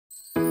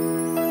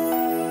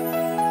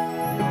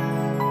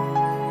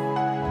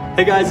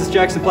Hey guys, it's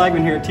Jackson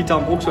Plagman here at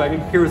Teton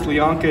Volkswagen, here with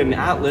Leonka and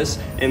Atlas,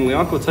 and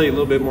Leonka will tell you a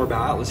little bit more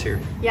about Atlas here.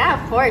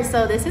 Yeah, of course.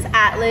 So this is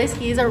Atlas.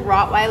 He's a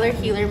Rottweiler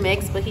Heeler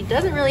mix, but he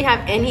doesn't really have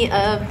any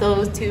of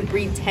those two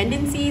breed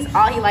tendencies.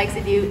 All he likes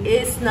to do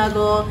is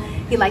snuggle.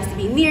 He likes to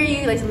be near you,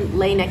 he likes to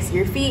lay next to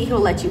your feet. He'll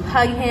let you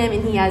hug him,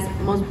 and he has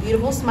the most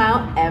beautiful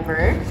smile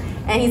ever.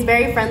 And he's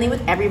very friendly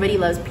with everybody. He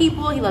loves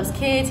people, he loves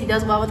kids, he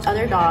does well with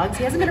other dogs.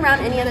 He hasn't been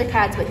around any other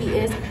cats, but he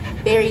is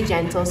very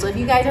gentle. So if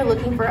you guys are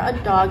looking for a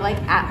dog like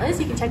Atlas,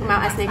 you can check him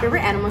out at Snake River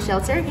Animal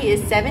Shelter. He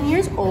is 7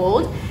 years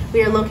old.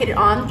 We are located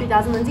on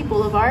 3000 Lindsay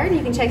Boulevard.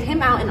 You can check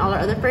him out and all our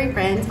other furry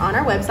friends on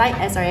our website,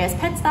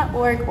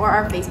 srispets.org, or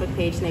our Facebook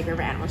page, Snake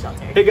River Animal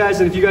Shelter. Hey guys,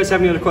 and if you guys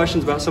have any other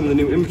questions about some of the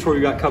new inventory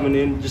we got coming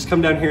in, just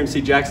come down here and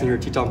see Jackson here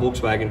at Teton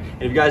Volkswagen.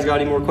 And if you guys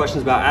got any more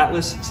questions about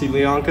Atlas, see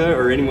Leonka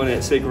or anyone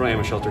at Snake River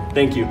Animal Shelter.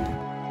 Thank you.